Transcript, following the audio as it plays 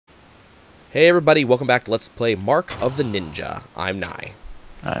Hey everybody, welcome back to Let's Play Mark of the Ninja. I'm Nai.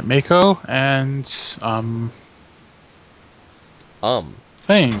 Mako and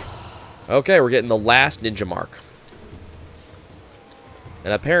thing. Okay, we're getting the last ninja mark.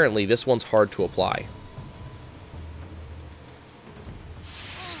 And apparently this one's hard to apply.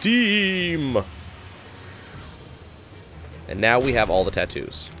 Steam! And now we have all the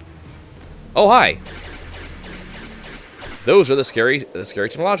tattoos. Oh, hi! Those are the scary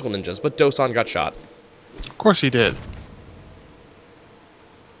technological ninjas, but Dosan got shot. Of course he did.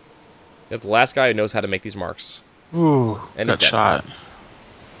 Yep, the last guy who knows how to make these marks. Ooh, And got he's dead. shot.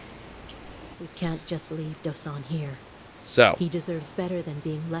 We can't just leave Dosan here. So, He deserves better than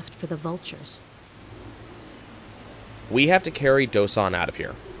being left for the vultures. we have to carry Dosan out of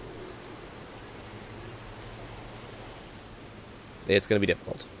here. It's going to be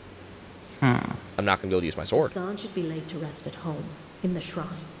difficult. I'm not going to be able to use my sword. Dosan should be laid to rest at home, in the shrine.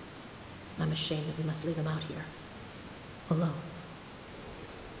 I'm ashamed that we must leave him out here. Alone.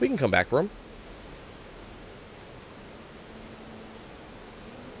 We can come back for him.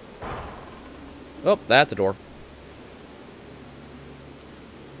 Oh, that's a door.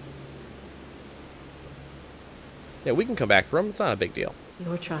 Yeah, we can come back for him. It's not a big deal.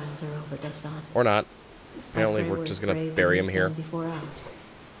 Your trials are over, Dosan. Or not. I Apparently, pray we're we're just as going to brave bury when him we here. stand before ours.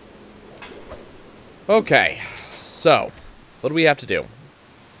 Okay, so, what do we have to do?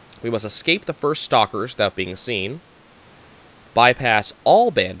 We must escape the first stalkers without being seen, bypass all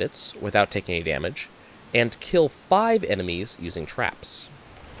bandits without taking any damage, and kill 5 enemies using traps.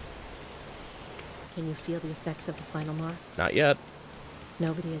 Can you feel the effects of the final mark? Not yet.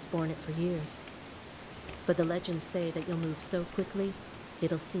 Nobody has borne it for years. But the legends say that you'll move so quickly,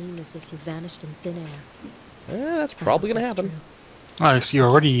 it'll seem as if you vanished in thin air. That's probably I going to hope that's happen. true. Oh, so you're I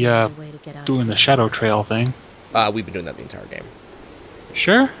can't already see any way to get out doing of the here. shadow trail thing. We've been doing that the entire game.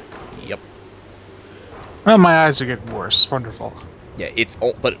 Sure? Yep. Well, my eyes are getting worse. Wonderful. Yeah,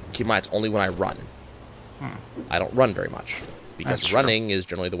 but keep in mind, it's only when I run. I don't run very much, because That's true. running is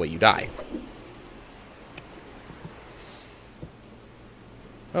generally the way you die.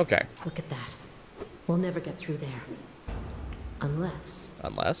 Okay, Look at that. We'll never get through there. Unless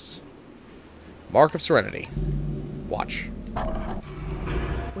Mark of Serenity. Watch.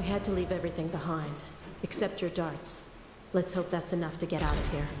 we had to leave everything behind, except your darts. Let's hope that's enough to get out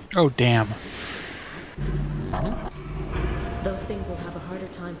of here. Oh, damn. Those things will have a harder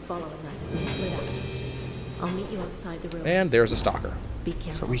time following us if we split up. I'll meet you outside the ruins. And there's a stalker. Be So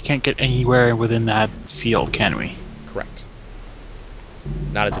careful. we can't get anywhere within that field, can we? Correct.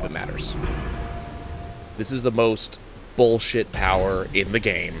 Not as if it matters. This is the most bullshit power in the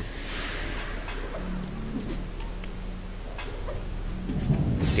game.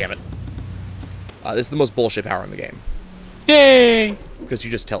 Damn it. This is the most bullshit power in the game. Yay! Because you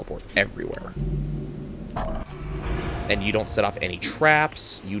just teleport everywhere. And you don't set off any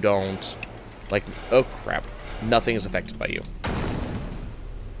traps. You don't... Like, oh crap. Nothing is affected by you.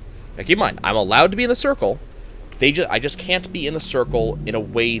 Now keep in mind, I'm allowed to be in the circle. I just can't be in the circle in a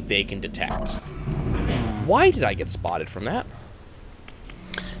way they can detect. Why did I get spotted from that?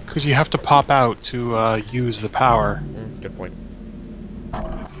 Because you have to pop out to use the power. Good point.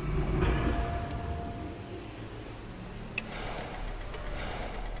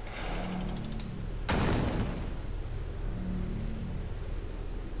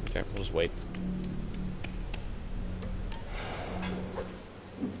 Okay, we'll just wait.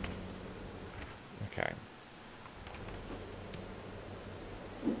 Okay.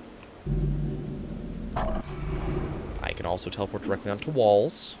 I can also teleport directly onto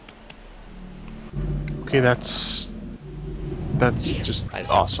walls. Okay, that's just I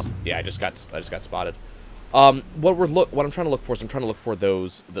just awesome. I just got spotted. What I'm trying to look for is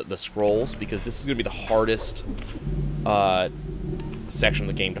those the scrolls, because this is gonna be the hardest section of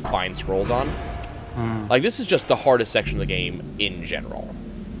the game to find scrolls on. Like, this is just the hardest section of the game in general.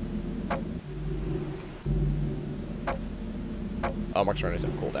 Oh, Mark's running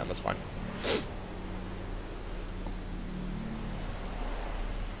on cooldown. That's fine.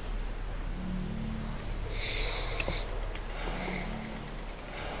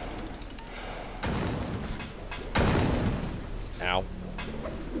 Ow.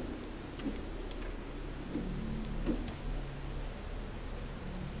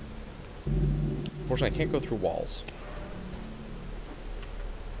 Unfortunately, I can't go through walls.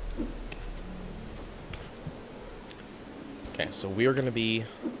 Okay, so we are going to be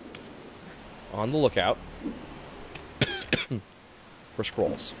on the lookout for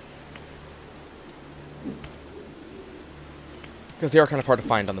scrolls. Because they are kind of hard to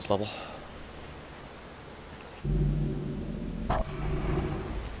find on this level.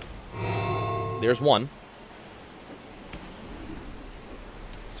 there's one.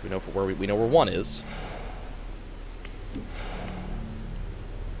 So we know we know where one is.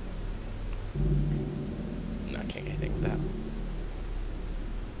 No, I can't get anything with that.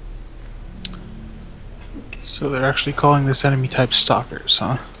 So they're actually calling this enemy type stalkers,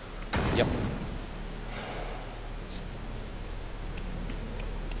 huh? Yep.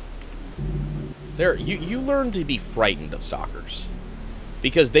 You learn to be frightened of stalkers,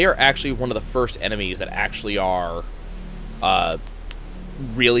 because they are actually one of the first enemies that actually are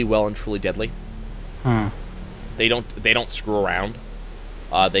really well and truly deadly. They don't screw around.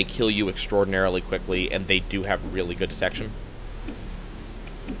 They kill you extraordinarily quickly, and they do have really good detection.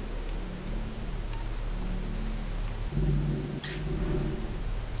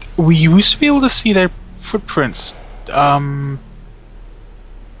 We used to be able to see their footprints.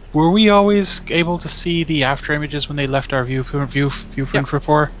 Were we always able to see the after images when they left our viewprint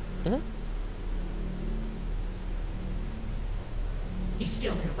before? Mm-hmm. He's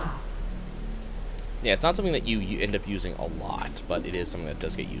still nearby. Yeah, it's not something that you end up using a lot, but it is something that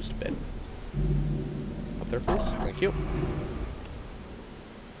does get used a bit. Up there, please. Thank you.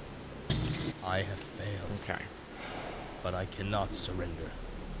 I have failed, Okay. but I cannot surrender.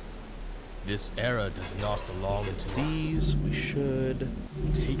 This era does not belong to These we should...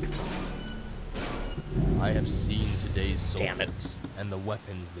 Take flight. I have seen today's Damn it. soldiers and the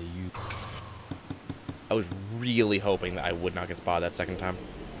weapons they use. I was really hoping that I would not get spotted that second time.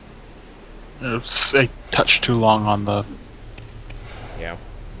 It was a touch too long on the... Yeah.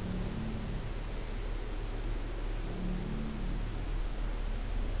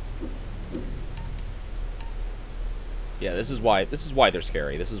 Yeah, this is why they're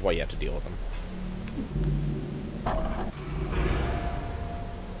scary. This is why you have to deal with them.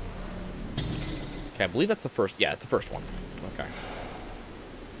 Okay, I believe that's the first. Yeah, it's the first one. Okay.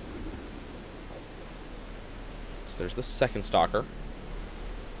 So there's the second stalker.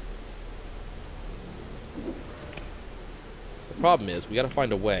 So the problem is we got to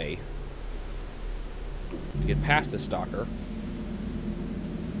find a way to get past this stalker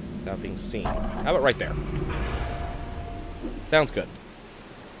without being seen. How about right there? Sounds good.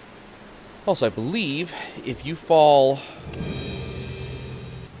 Also, I believe if you fall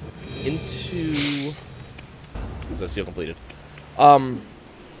into... So seal completed.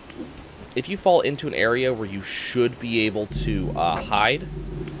 If you fall into an area where you should be able to hide,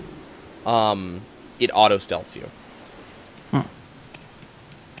 it auto-stealths you.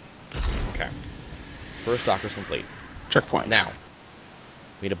 Okay. First stalker's complete. Checkpoint. Now,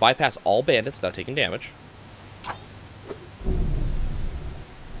 we need to bypass all bandits without taking damage.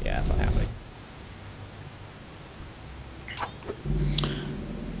 Yeah, that's not happening.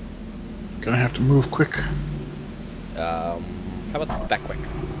 Gonna have to move quick. How about that quick?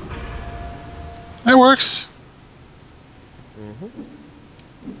 That works.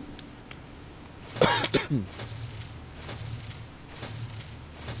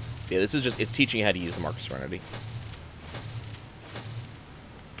 So yeah, this is just, it's teaching you how to use the Mark of Serenity.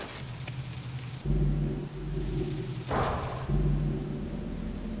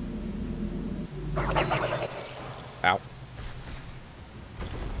 Ow.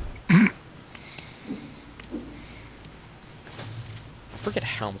 I forget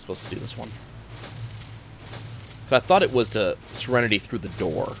how I'm supposed to do this one. So I thought it was to Serenity through the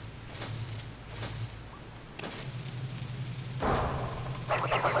door.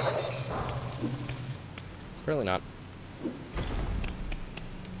 Apparently not.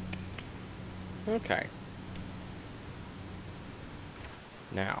 Okay.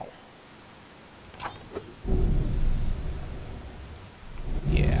 Now.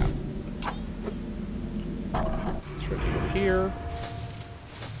 Yeah. Serenity over here.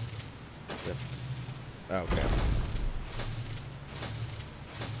 Lift. Okay.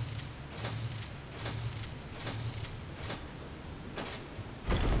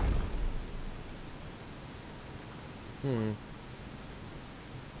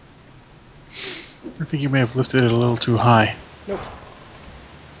 I think you may have lifted it a little too high. Nope.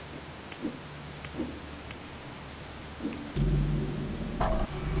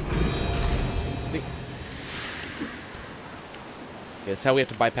 See? Okay, that's how we have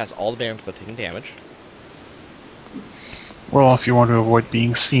to bypass all the bandits without taking damage. Well, if you want to avoid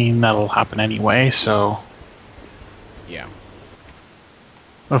being seen, that'll happen anyway, so... Yeah.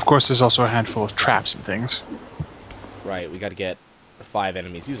 Of course, there's also a handful of traps and things. Right, we gotta get 5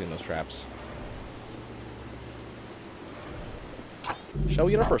 enemies using those traps. Shall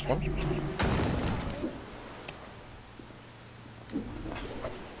we get our first one?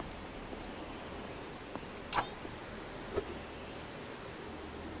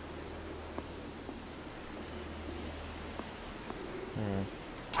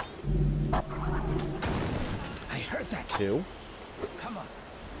 I heard that. 2. Come on,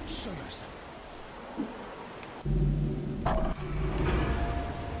 show yourself.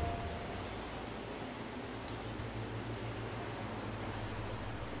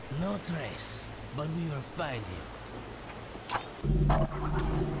 No trace, but we will find him.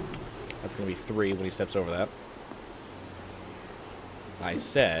 That's going to be 3 when he steps over that. I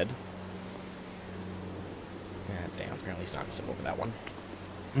said... damn, apparently he's not going to step over that one.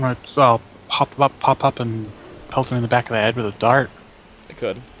 Right, well, pop up, and pelt him in the back of the head with a dart. I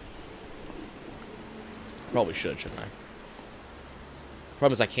could. Probably should, shouldn't I?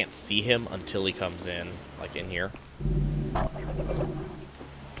 Problem is I can't see him until he comes in, like in here.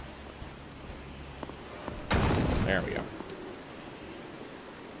 There we go.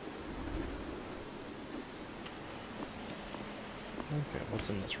 Okay, what's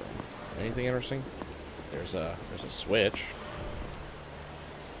in this room? Anything interesting? There's a switch.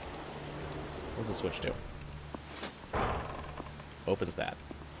 What's the switch do? Opens that.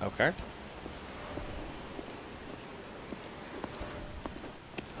 Okay.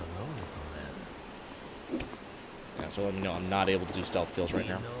 Hello, little man. Yeah, so let me know I'm not able to do stealth kills right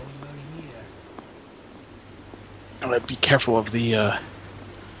now. We know you're here. I'll be careful of the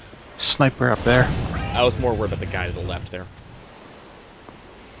sniper up there. I was more worried about the guy to the left there.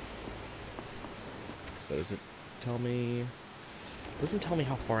 So does it tell me... It doesn't tell me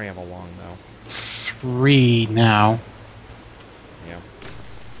how far I am along, though. 3 now. Yeah.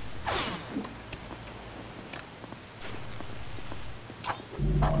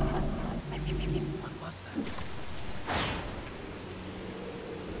 What was that?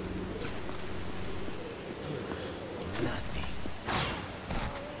 Nothing.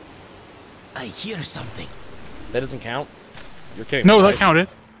 I hear something. That doesn't count? You're kidding No, me, that right? counted.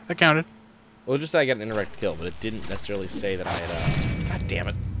 That counted. Well, just say I got an indirect kill, but it didn't necessarily say that I had, God damn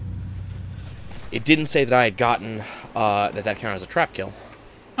it. It didn't say that I had gotten, that counted as a trap kill.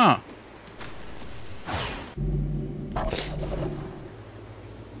 Huh.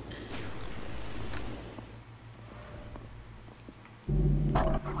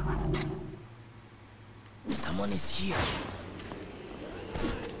 Someone is here.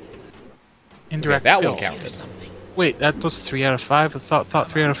 Indirect that kill. one counted. Something. Wait, that was 3 out of 5. I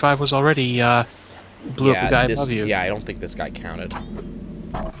thought 3 out of 5 was already blew up the guy above you. Yeah, I don't think this guy counted.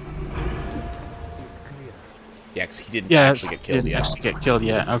 Yeah, because he didn't actually get killed didn't yet. actually get killed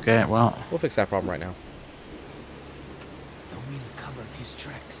yet. Okay, well. We'll fix that problem right now. The wind covered his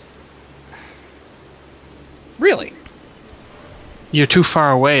tracks. Really? You're too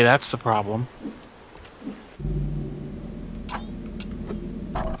far away, that's the problem.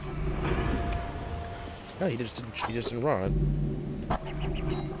 No, he just didn't run it.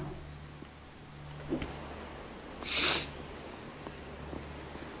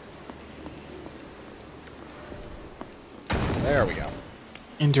 There we go.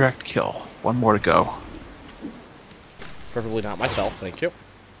 Indirect kill. 1 more to go. Preferably not myself, thank you.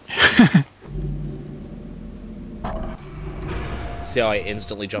 See how I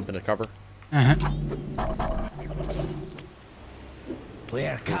instantly jump into cover? Uh-huh. We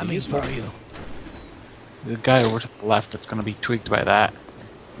are coming for you. The guy over to the left that's going to be tweaked by that.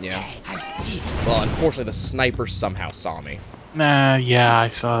 Yeah. I see. Well, unfortunately, the sniper somehow saw me. Nah, yeah, I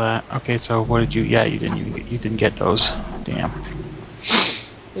saw that. Okay, so what did you? Yeah, you didn't get those. Damn.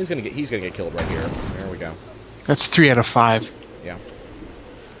 He's gonna get killed right here. There we go. That's 3 out of 5. Yeah.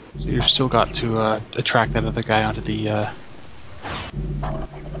 So you've still got to attract that other guy onto the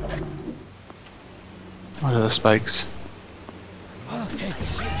spikes.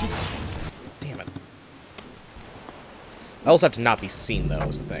 Damn it. I also have to not be seen, though,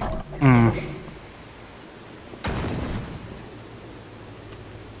 is the thing. Mm.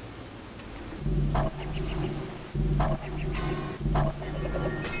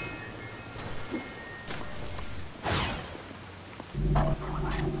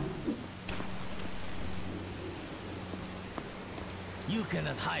 You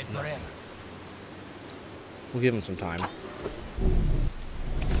cannot hide forever. We'll give him some time.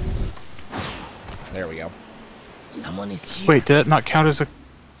 There we go. Someone is here. Wait, did that not count as a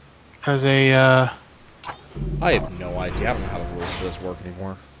I have no idea. I don't know how the rules for this work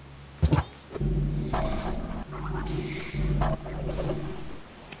anymore.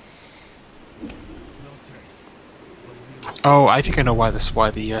 Oh, I think I know why the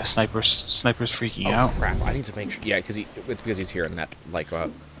sniper's freaking Oh, out. crap. I need to make sure. Yeah, it's because he's hearing that light go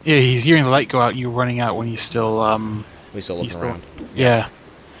out. Yeah, he's hearing the light go out. You're running out when he's still We still looking around. Yeah,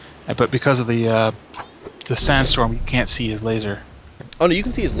 but because of the sandstorm, you can't see his laser. Oh, no, you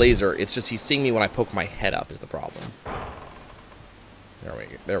can see his laser. It's just he's seeing me when I poke my head up is the problem. There we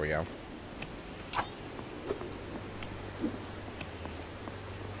go.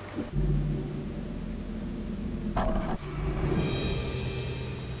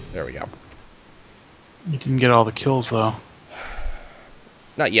 There we go. You didn't get all the kills, though.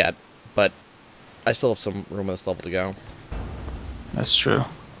 Not yet, but I still have some room on this level to go. That's true.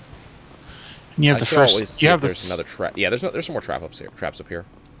 And you have I the can first. always see You if have there's this. another trap. Yeah, there's some more traps up here.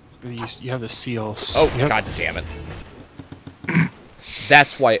 You have the seals. Oh, You have- god damn it.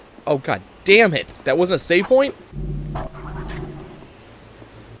 That's why... Oh, god damn it. That wasn't a save point?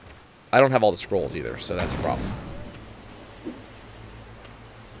 I don't have all the scrolls either, so that's a problem.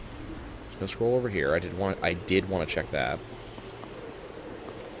 There's no scroll over here. I did want to check that.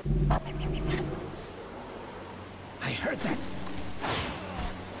 I heard that.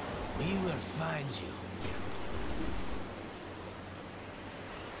 We will find you.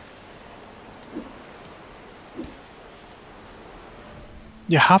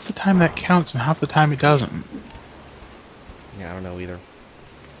 Yeah, half the time that counts and half the time it doesn't. Yeah, I don't know either.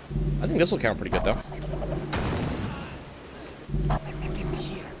 I think this will count pretty good, though. He's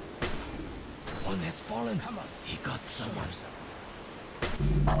here. One has fallen. Come on. He got someone.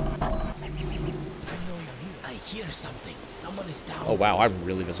 I know you're here. I hear something. Someone is down. Oh, wow, I'm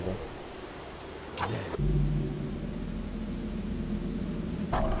really visible.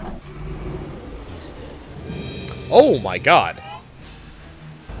 He's dead. Oh, my god.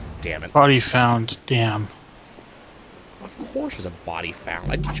 Damn it. Body found. Damn. Of course there's a body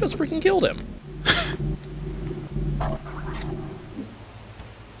found. I just freaking killed him.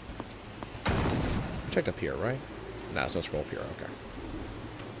 Checked up here, right? Nah, there's no scroll up here. Okay.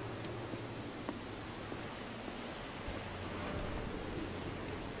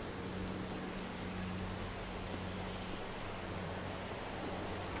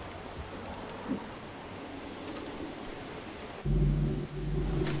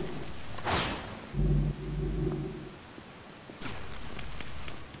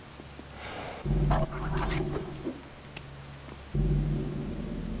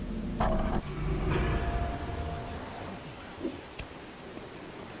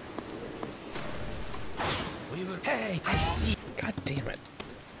 Hey, I see. God damn it.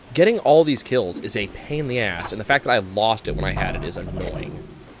 Getting all these kills is a pain in the ass, and the fact that I lost it when I had it is annoying.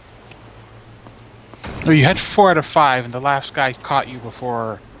 No, you had 4 out of 5, and the last guy caught you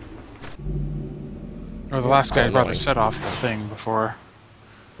before. Or the last still guy rather annoying. set off the thing before.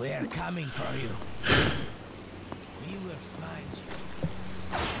 We are coming for you. We will find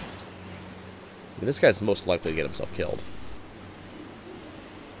you. This guy's most likely to get himself killed.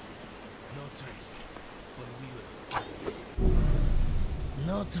 No trace, but we will.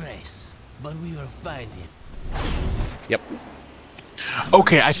 No trace, but we will find him. Yep.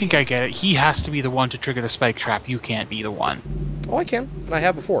 Okay, I think I get it. He has to be the one to trigger the spike trap. You can't be the one. Oh, I can. And I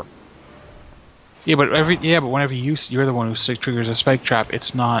have before. Yeah, but whenever you're the one who triggers a spike trap,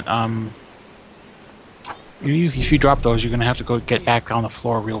 it's not. If you drop those, you're gonna have to go get back on the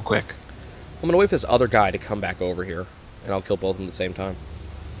floor real quick. I'm gonna wait for this other guy to come back over here, and I'll kill both of them at the same time.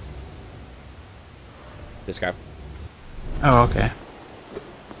 This guy. Oh, okay.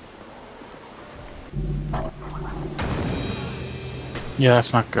 Yeah,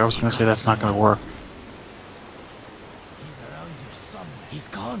 that's not. I was gonna say that's not gonna work. He's around here somewhere. He's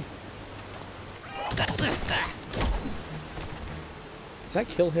gone. Does that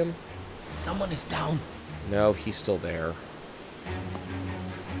kill him? Someone is down. No, he's still there.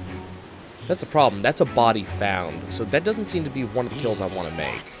 That's a problem. That's a body found. So that doesn't seem to be one of the kills I want to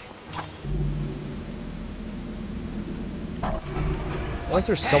make. Unless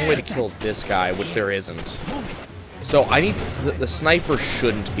there's some way to kill this guy, which there isn't. So I need to... The sniper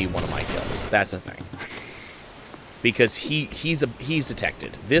shouldn't be one of my kills. That's the thing. Because he's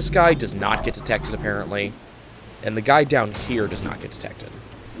detected. This guy does not get detected, apparently. And the guy down here does not get detected.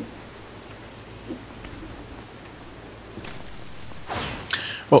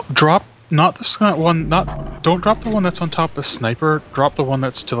 Well, drop not the one. Don't drop the one that's on top of the sniper. Drop the one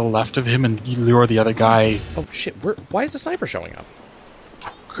that's to the left of him, and you lure the other guy. Oh shit! Why is the sniper showing up?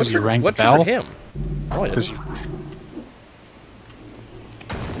 Because you rang the What bell. triggered him? Oh, I didn't. You...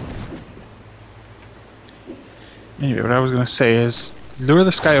 Anyway, what I was going to say is lure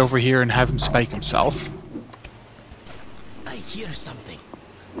this guy over here and have him spike himself. I hear something.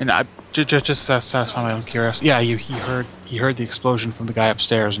 And I just satisfy my own curiosity. Yeah, he heard the explosion from the guy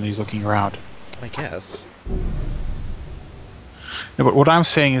upstairs, and he's looking around. I guess. No, but what I'm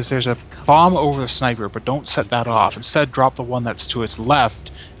saying is there's a bomb over the sniper, but don't set that off. Instead, drop the one that's to its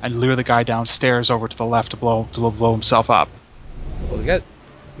left and lure the guy downstairs over to the left to blow himself up. Well, the guy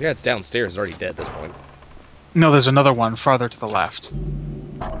that's downstairs is already dead at this point. No, there's another one farther to the left.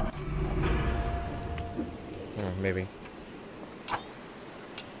 Maybe.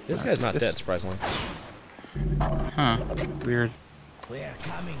 This guy's not dead, surprisingly. Huh. Weird. We're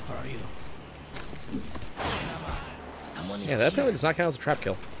coming for you. Come on. Someone is Yeah, that apparently here. does not count as a trap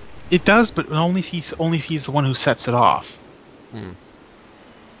kill. It does, but only if he's the one who sets it off.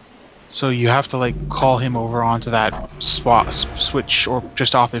 So you have to like call him over onto that switch, or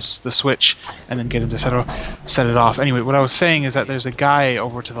just off the switch, and then get him to set it off. Anyway, what I was saying is that there's a guy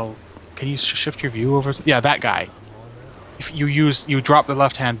over to the. Can you shift your view over? Yeah, that guy. If you drop the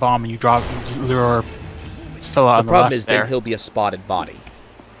left-hand bomb and you lure fella on The problem left is there. then he'll be a spotted body.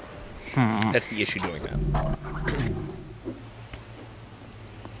 That's the issue doing that.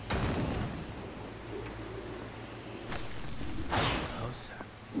 Closer.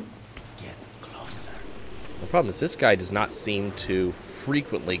 Get closer. The problem is this guy does not seem to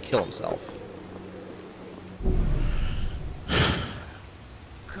frequently kill himself.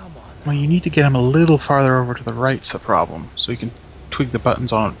 Come on. Well, you need to get him a little farther over to the right's the problem, so he can twig the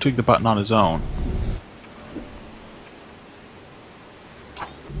button on his own.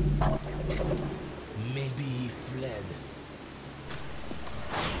 Maybe he fled.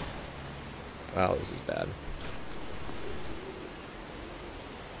 Oh, this is bad.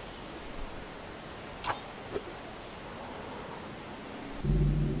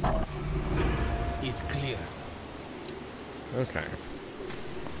 It's clear. Okay.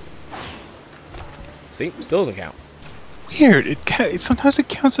 See? Still doesn't count. Weird. Sometimes it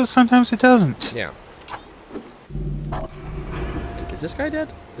counts as sometimes it doesn't. Yeah. Is this guy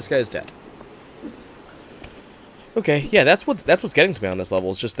dead? This guy is dead. Okay, yeah, that's what's getting to me on this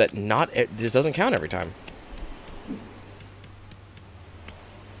level. It's just that this doesn't count every time.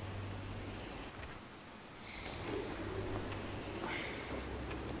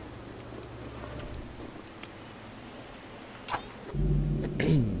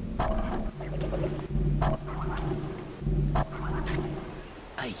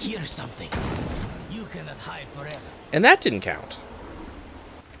 I hear something. You cannot hide forever. And that didn't count.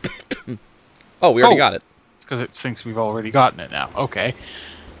 Oh, we already got it. It's because it thinks we've already gotten it now. Okay.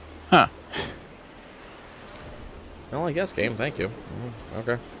 Huh. Well, I guess, game. Thank you.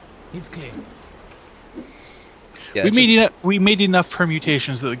 Okay. It's clear. Yeah, We made enough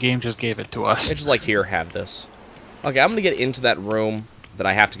permutations that the game just gave it to us. it's just like, here, have this. Okay, I'm going to get into that room that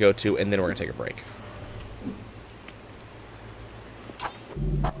I have to go to, and then we're going to take a break.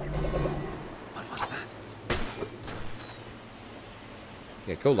 What was that?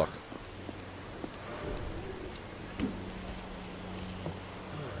 Yeah, go look.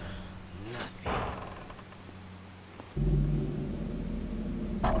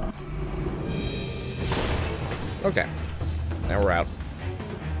 Okay. Now we're out.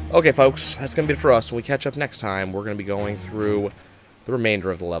 Okay, folks, that's going to be it for us. When we catch up next time, we're going to be going through the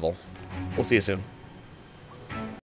remainder of the level. We'll see you soon.